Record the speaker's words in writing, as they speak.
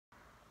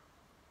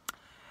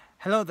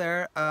Hello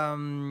there.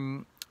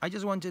 I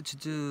just wanted to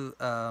do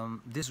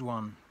this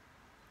one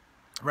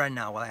right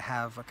now while I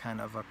have a kind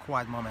of a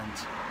quiet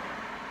moment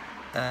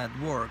at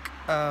work,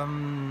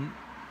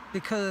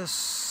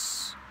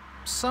 because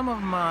some of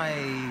my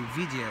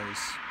videos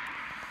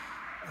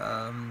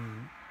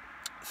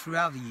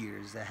throughout the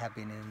years that have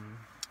been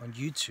on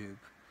YouTube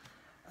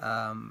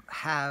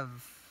have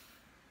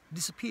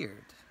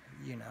disappeared,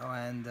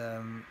 and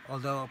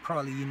although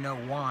probably you know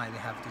why they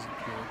have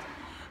disappeared,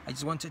 I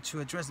just wanted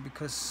to address it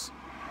because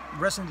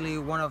recently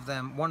one of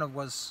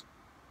was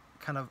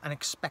kind of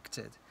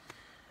unexpected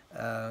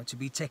to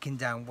be taken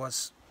down,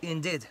 was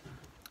indeed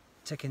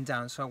taken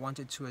down. So I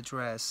wanted to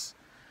address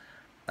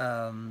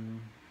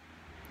the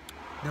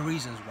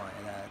reasons why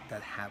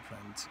that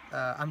happened.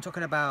 I'm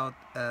talking about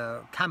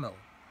Camel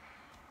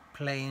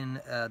playing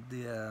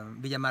the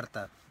Villa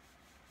Marta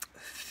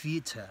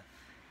Theatre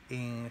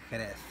in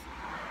Jerez.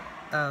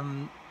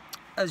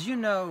 As you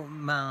know,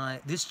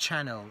 this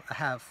channel, I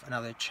have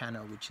another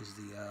channel which is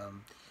the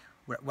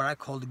what I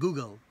call the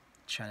Google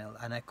channel,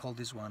 and I call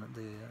this one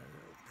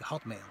the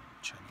Hotmail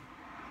channel.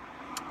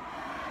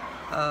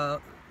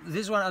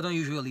 This one I don't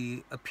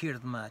usually appear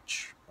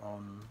much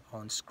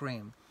on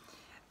screen.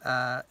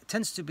 It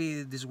tends to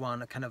be this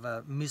one a kind of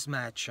a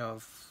mismatch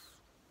of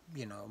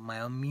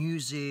my own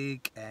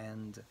music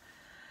and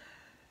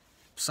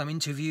some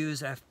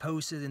interviews I've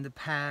posted in the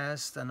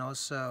past, and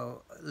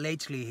also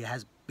lately it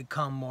has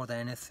become more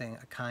than anything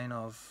a kind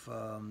of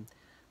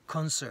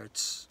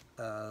concerts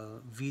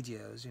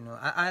videos.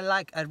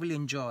 I really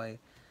enjoy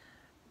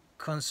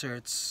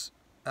concerts.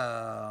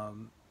 I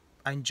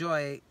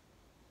enjoy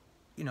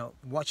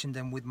watching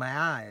them with my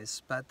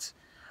eyes, but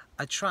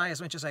I try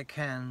as much as I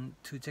can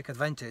to take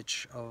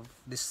advantage of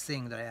this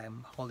thing that I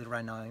am holding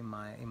right now in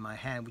my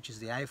hand, which is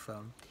the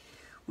iPhone,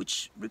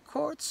 which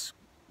records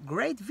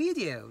great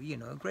video,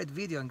 great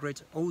video and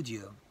great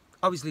audio.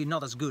 Obviously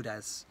not as good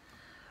as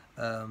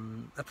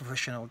a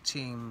professional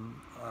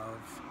team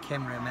of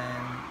cameramen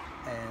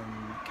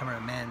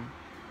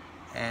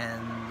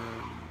and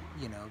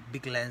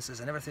big lenses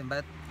and everything.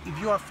 But if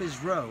you are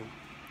first row,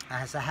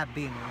 as I have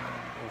been,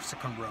 or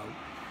second row,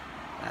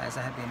 as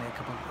I have been in a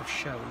couple of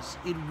shows,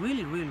 it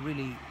really,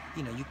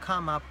 you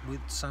come up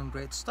with some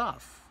great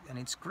stuff, and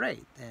it's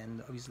great.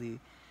 And obviously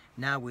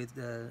now with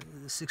the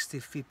 60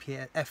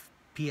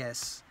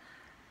 FPS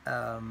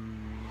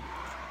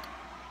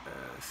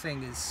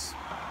thing is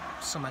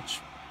so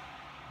much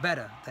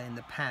better than in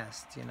the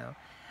past.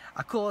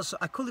 I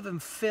could even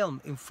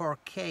film in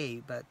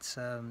 4K, but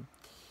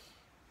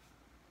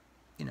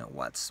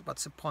what's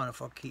the point of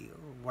 4K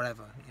or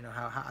whatever?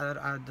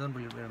 I don't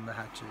really remember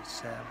how to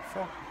say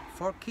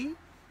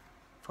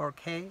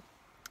 4K.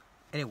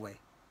 Anyway,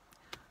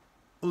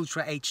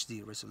 Ultra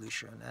HD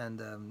resolution, and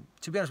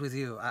to be honest with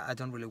you, I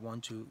don't really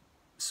want to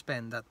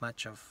spend that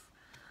much of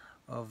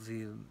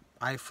the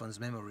iPhone's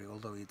memory,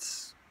 although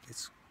it's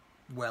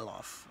well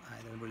off.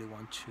 I don't really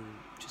want to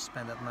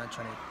spend that much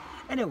on it.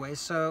 Anyway,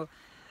 so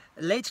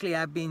lately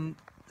I've been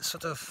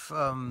sort of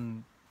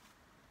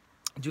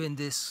doing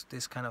this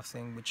kind of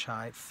thing, which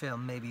I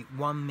film maybe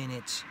 1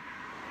 minute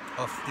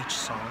of each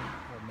song,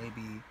 or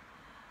maybe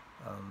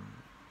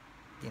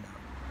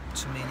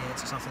 2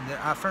 minutes or something.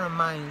 A friend of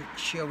mine,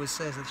 she always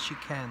says that she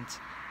can't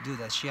do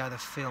that. She either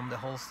film the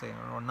whole thing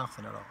or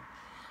nothing at all.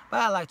 But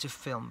I like to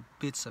film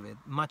bits of it,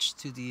 much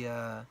to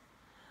the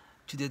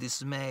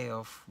dismay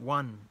of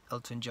one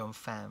Elton John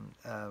fan,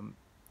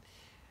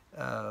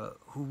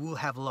 who would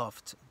have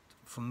loved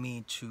for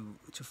me to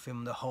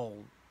film the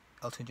whole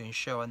Elton John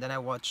show. And then I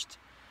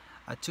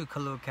took a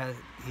look at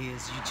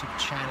his YouTube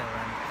channel,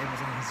 and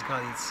everything he's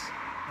got is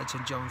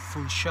Elton John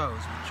full shows,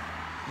 which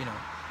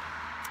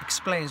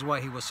explains why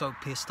he was so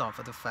pissed off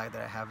at the fact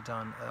that I have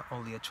done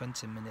only a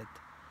 20-minute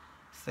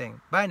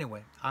thing. But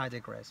anyway, I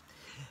digress.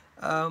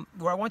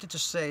 What I wanted to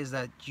say is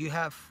that you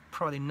have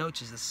probably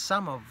noticed that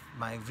some of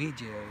my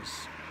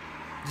videos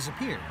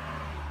disappeared.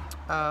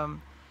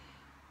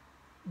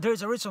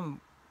 There's a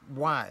reason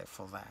why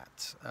for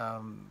that.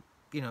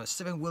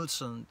 Stephen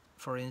Wilson,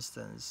 for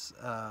instance,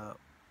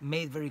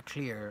 made very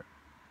clear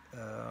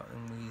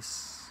in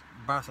his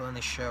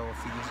Barcelona show a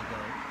few years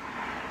ago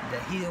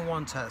that he didn't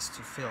want us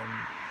to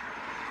film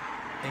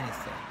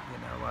anything,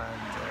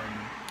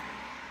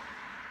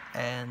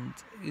 and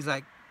he's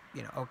like,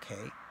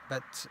 okay,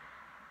 but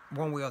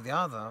one way or the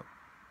other,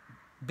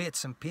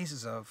 bits and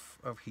pieces of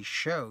his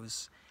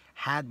shows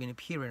had been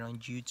appearing on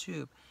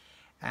YouTube,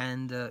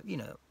 and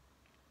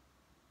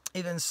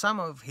even some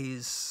of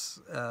his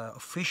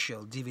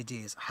official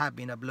DVDs have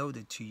been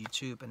uploaded to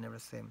YouTube and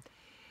everything.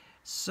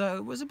 So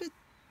it was a bit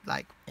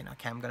like,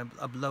 okay, I'm gonna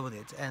upload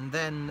it, and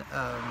then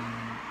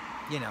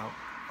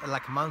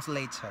like a month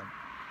later,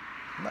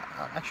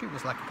 actually it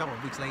was like a couple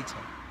of weeks later,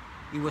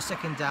 it was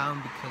taken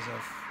down because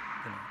of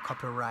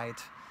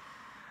copyright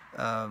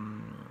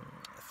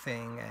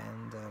thing,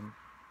 and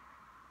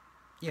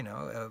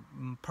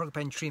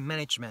Porcupine Tree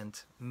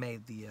Management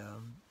made the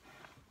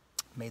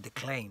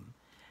claim,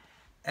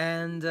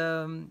 and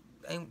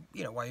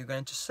what are you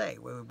going to say?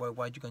 What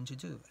are you going to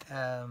do?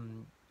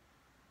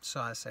 So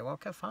I say, well,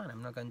 okay, fine.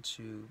 I'm not going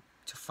to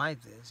fight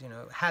this. You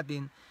know,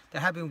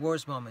 there have been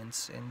worse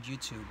moments in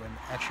YouTube when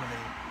actually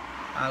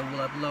I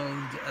will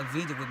upload a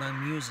video with my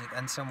music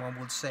and someone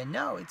would say,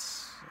 no,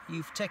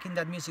 you've taken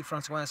that music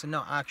from someone. I said,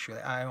 no, actually,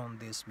 I own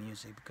this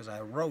music because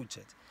I wrote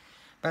it.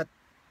 But,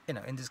 you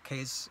know, in this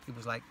case, it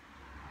was like,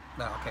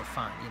 well, okay,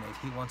 fine. You know, if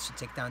he wants to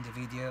take down the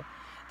video.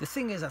 The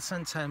thing is that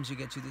sometimes you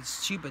get to these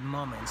stupid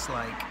moments.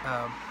 Like,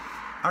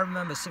 I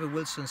remember Steve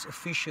Wilson's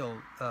official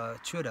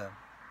Twitter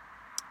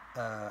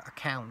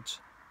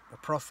account or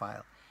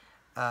profile.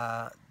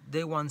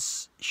 They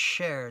once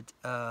shared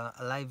a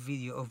live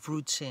video of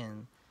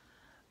routine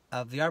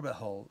of the Arbor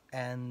Hall,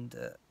 and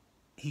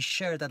he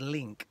shared that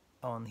link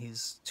on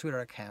his Twitter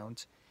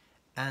account,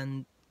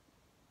 and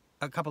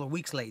a couple of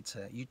weeks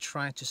later you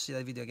try to see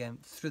that video again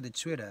through the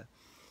Twitter,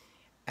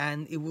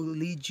 and it will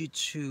lead you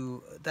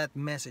to that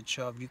message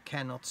of you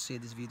cannot see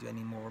this video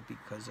anymore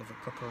because of a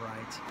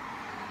copyright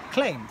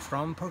claim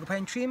from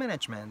Porcupine Tree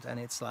Management, and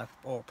it's like,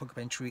 or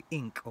Porcupine Tree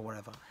Inc. or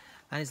whatever,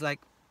 and it's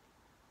like,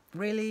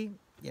 really,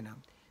 you know.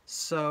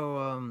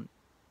 So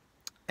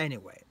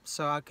anyway,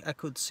 so I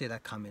could see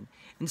that coming.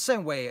 In the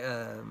same way,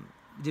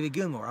 David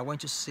Gilmour, I went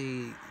to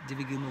see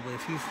David Gilmour with a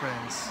few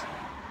friends,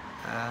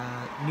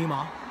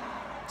 Nimes,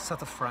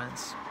 south of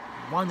France.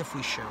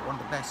 Wonderful show, one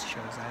of the best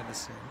shows I ever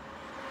seen.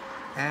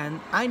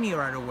 And I knew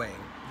right away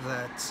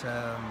that,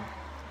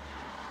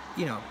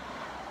 you know,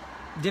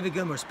 David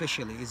Gilmour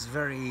especially is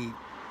very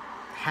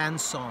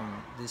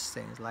hands-on, these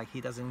things. Like,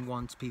 he doesn't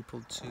want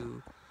people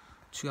to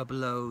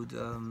upload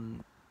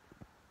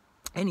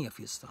any of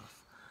his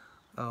stuff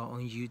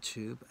on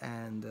YouTube,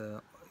 and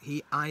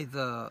he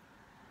either,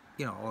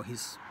 you know, or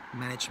his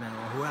management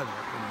or whoever,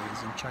 you know,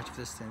 is in charge of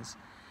these things,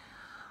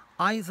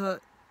 either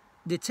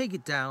they take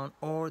it down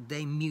or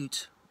they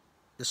mute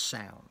the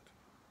sound,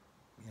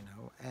 you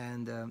know.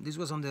 And this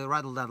was on the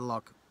Rattle That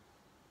Lock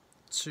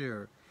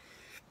tour.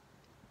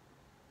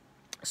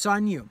 So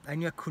I knew I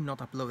could not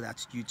upload that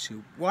to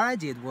YouTube. What I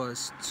did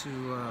was to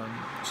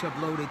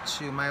upload it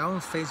to my own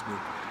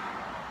Facebook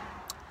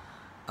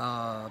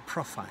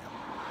profile,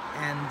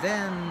 and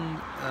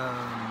then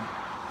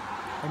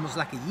almost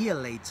like a year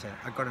later,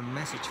 I got a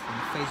message from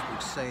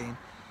Facebook saying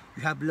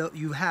you have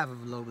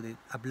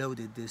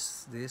uploaded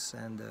this,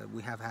 and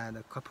we have had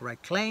a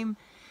copyright claim,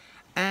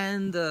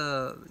 and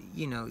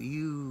you know,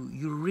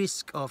 you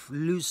risk of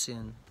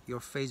losing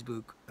your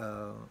Facebook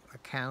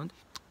account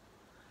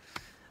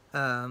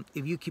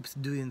if you keep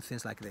doing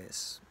things like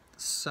this.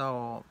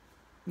 So,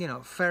 you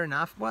know, fair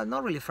enough. Well,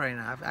 not really fair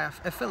enough. I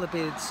felt a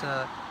bit,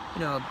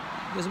 you know,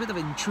 it was a bit of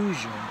an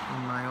intrusion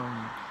in my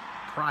own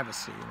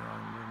privacy. You know,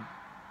 and,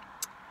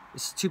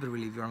 it's stupid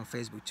really if you're on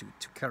Facebook to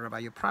care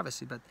about your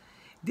privacy, but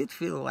it did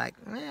feel like,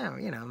 well,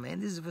 you know,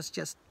 man, this was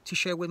just to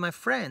share with my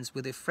friends,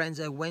 with the friends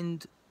I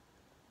went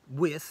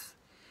with,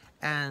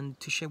 and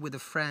to share with the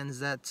friends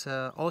that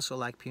also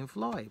like Pink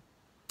Floyd.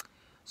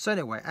 So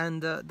anyway,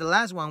 and the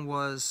last one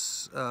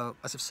was,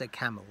 as I've said,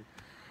 Camel.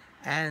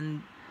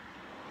 And,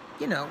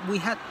 you know,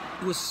 it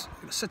was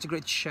such a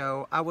great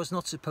show. I was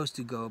not supposed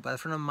to go, but a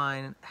friend of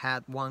mine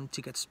had one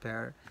ticket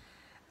spare.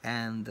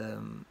 And,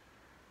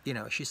 you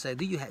know, she said,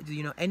 do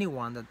you know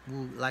anyone that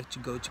would like to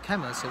go to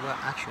Camel? I said, well,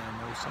 actually, I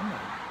know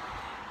someone.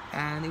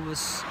 And it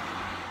was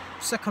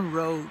second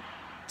row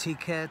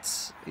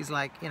tickets. It's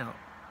like, you know,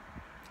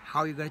 how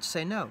are you going to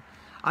say no?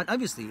 And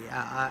obviously,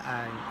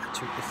 I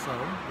took the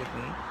phone with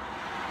me.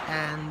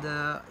 And,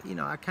 you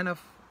know, I kind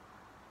of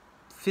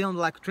filmed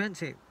like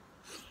 20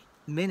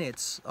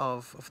 minutes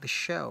of the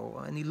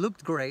show, and it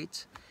looked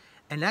great.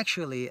 And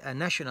actually, a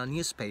national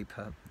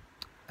newspaper,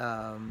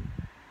 when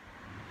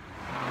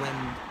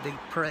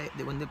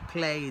they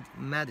played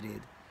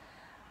Madrid,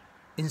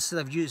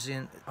 instead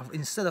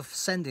of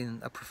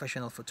sending a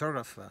professional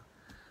photographer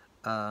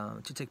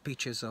to take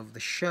pictures of the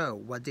show,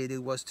 what they did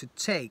was to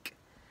take,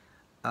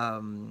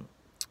 you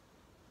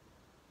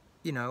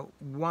know,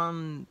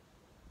 one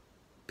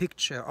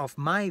picture of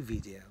my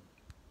video,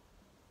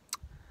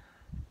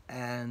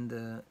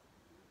 and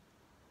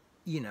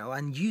you know,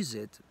 and use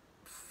it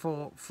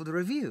for the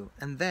review.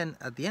 And then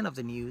at the end of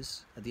the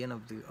news, at the end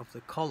of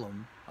the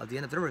column, at the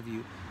end of the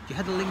review, you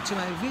had a link to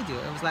my video.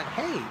 I was like,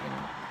 hey, you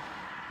know,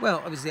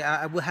 well, obviously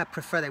I would have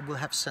preferred I would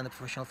have sent a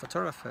professional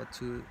photographer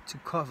to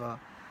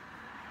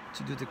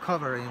do the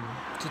covering,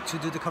 to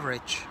do the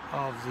coverage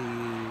of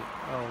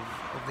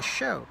the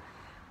show.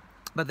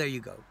 But there you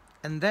go.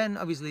 And then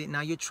obviously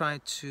now you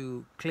try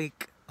to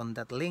click on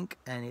that link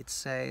and it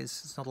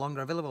says it's no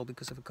longer available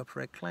because of a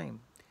copyright claim.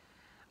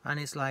 And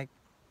it's like,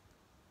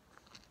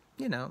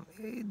 you know,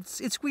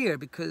 it's weird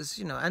because,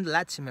 you know, and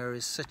Latimer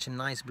is such a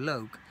nice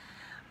bloke.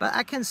 But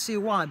I can see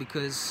why,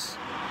 because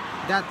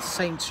that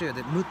same tour,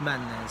 the Mood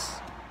Madness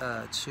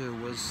tour,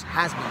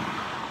 has been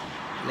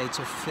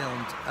later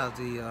filmed at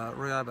the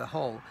Royal Albert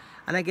Hall.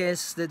 And I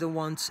guess they don't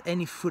want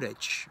any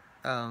footage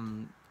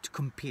to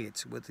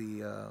compete with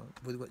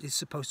what is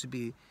supposed to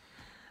be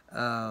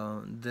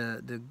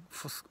the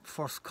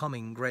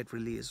forthcoming great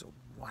release or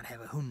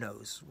whatever. Who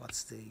knows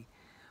what's the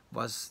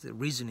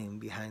reasoning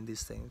behind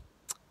this thing?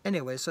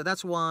 Anyway, so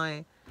that's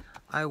why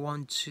I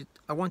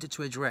wanted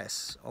to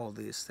address all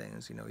these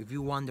things. You know, if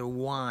you wonder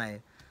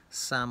why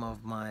some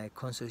of my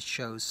concert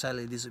shows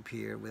suddenly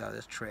disappear without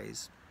a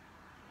trace,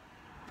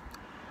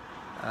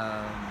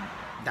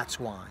 that's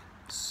why.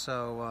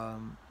 So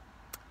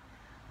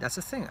that's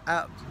the thing.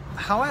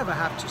 However, I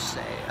have to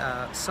say,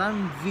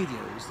 some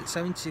videos,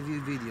 some interview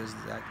videos,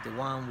 like the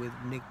one with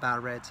Nick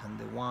Barrett and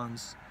the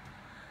ones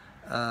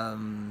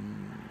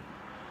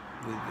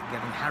with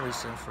Gavin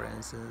Harrison, for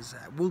instance,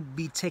 will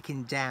be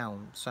taken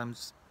down. So I'm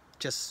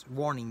just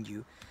warning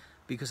you,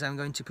 because I'm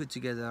going to put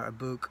together a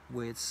book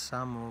with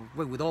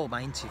with all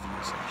my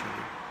interviews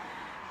actually,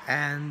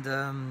 and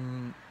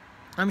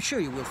I'm sure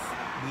you will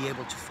be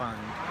able to find,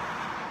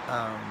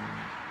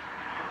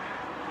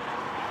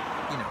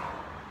 you know,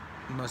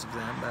 most of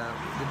them.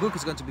 The book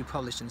is going to be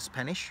published in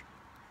Spanish.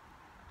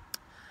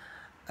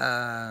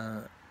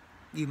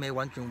 You may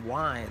wondering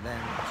why then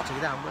to take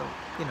it down. Well,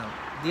 you know,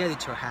 the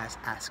editor has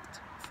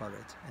asked for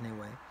it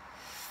anyway.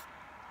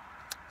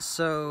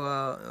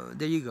 So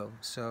there you go.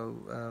 So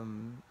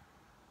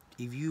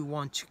if you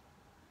want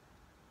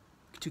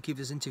to keep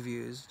these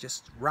interviews,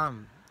 just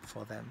run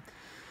for them,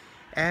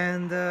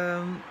 and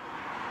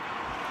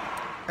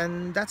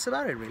that's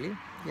about it, really.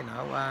 You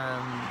know,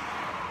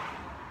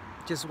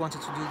 just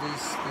wanted to do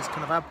this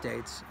kind of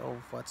updates of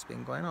what's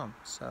been going on.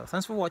 So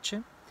thanks for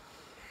watching.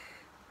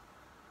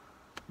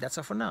 That's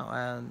all for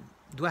now.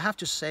 Do I have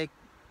to say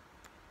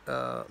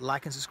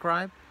like and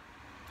subscribe?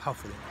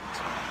 Hopefully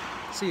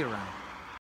not. See you around.